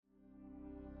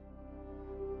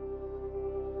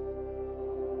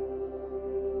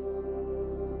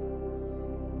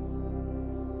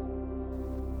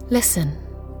Listen.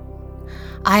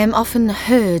 I am often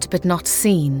heard but not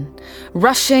seen,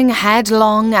 rushing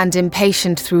headlong and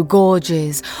impatient through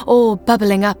gorges, or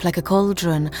bubbling up like a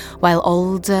cauldron, while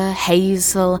alder,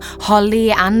 hazel,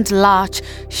 holly and larch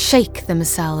shake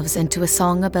themselves into a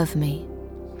song above me.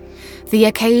 The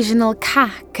occasional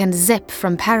cack and zip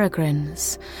from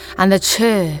peregrines, and the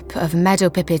chirp of meadow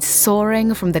pipits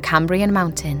soaring from the Cambrian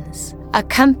mountains,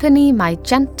 accompany my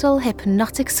gentle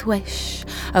hypnotic swish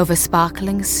over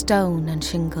sparkling stone and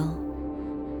shingle.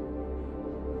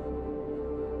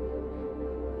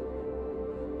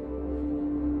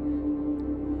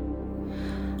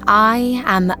 I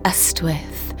am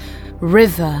Ystwyth,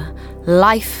 river,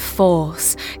 life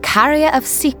force, carrier of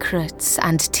secrets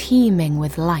and teeming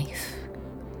with life.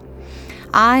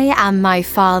 I am my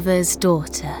father's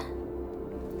daughter.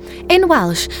 In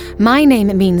Welsh, my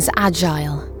name means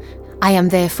agile. I am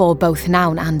therefore both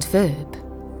noun and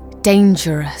verb,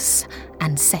 dangerous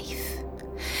and safe.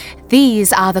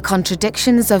 These are the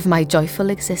contradictions of my joyful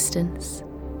existence.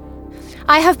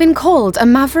 I have been called a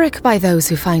maverick by those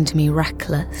who find me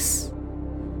reckless.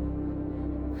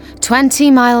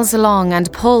 20 miles long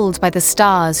and pulled by the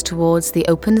stars towards the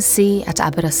open sea at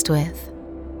Aberystwyth.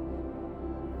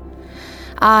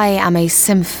 I am a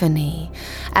symphony,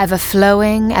 ever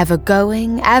flowing, ever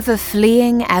going, ever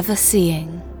fleeing, ever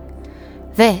seeing.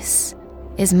 This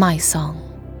is my song.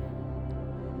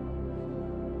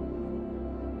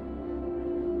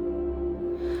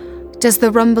 Does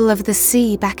the rumble of the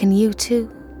sea beckon you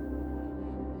too?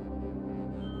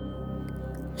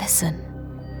 Listen.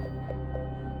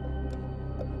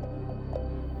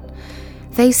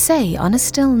 They say on a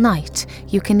still night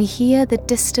you can hear the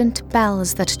distant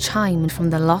bells that chimed from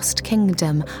the lost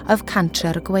kingdom of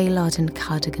Cantre'r Gwaelod in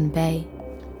Cardigan Bay.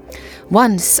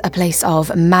 Once a place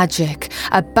of magic,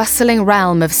 a bustling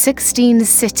realm of 16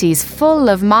 cities full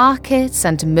of markets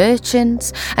and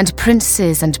merchants and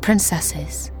princes and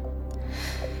princesses.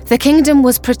 The kingdom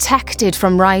was protected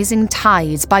from rising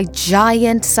tides by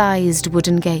giant-sized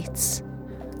wooden gates.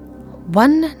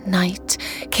 One night,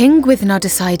 King Gwyddno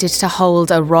decided to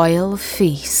hold a royal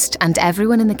feast, and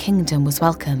everyone in the kingdom was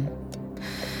welcome.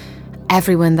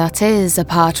 Everyone, that is,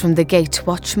 apart from the gate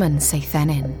watchman,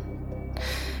 Seithenyn.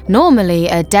 Normally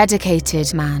a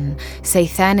dedicated man,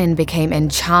 Seithenyn became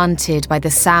enchanted by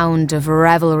the sound of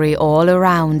revelry all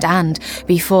around and,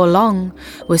 before long,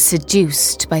 was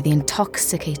seduced by the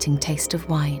intoxicating taste of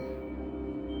wine.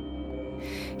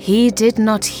 He did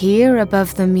not hear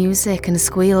above the music and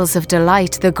squeals of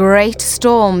delight the great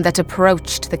storm that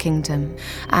approached the kingdom,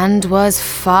 and was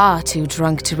far too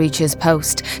drunk to reach his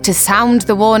post, to sound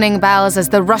the warning bells as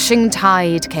the rushing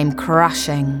tide came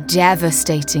crashing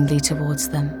devastatingly towards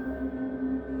them.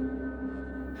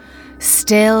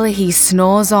 Still he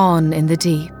snores on in the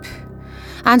deep,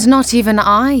 and not even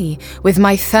I, with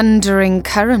my thundering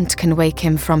current, can wake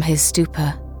him from his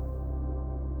stupor.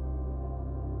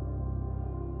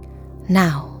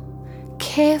 Now,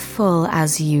 careful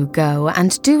as you go,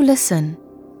 and do listen,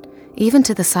 even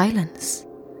to the silence.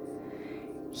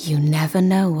 You never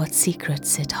know what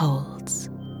secrets it holds.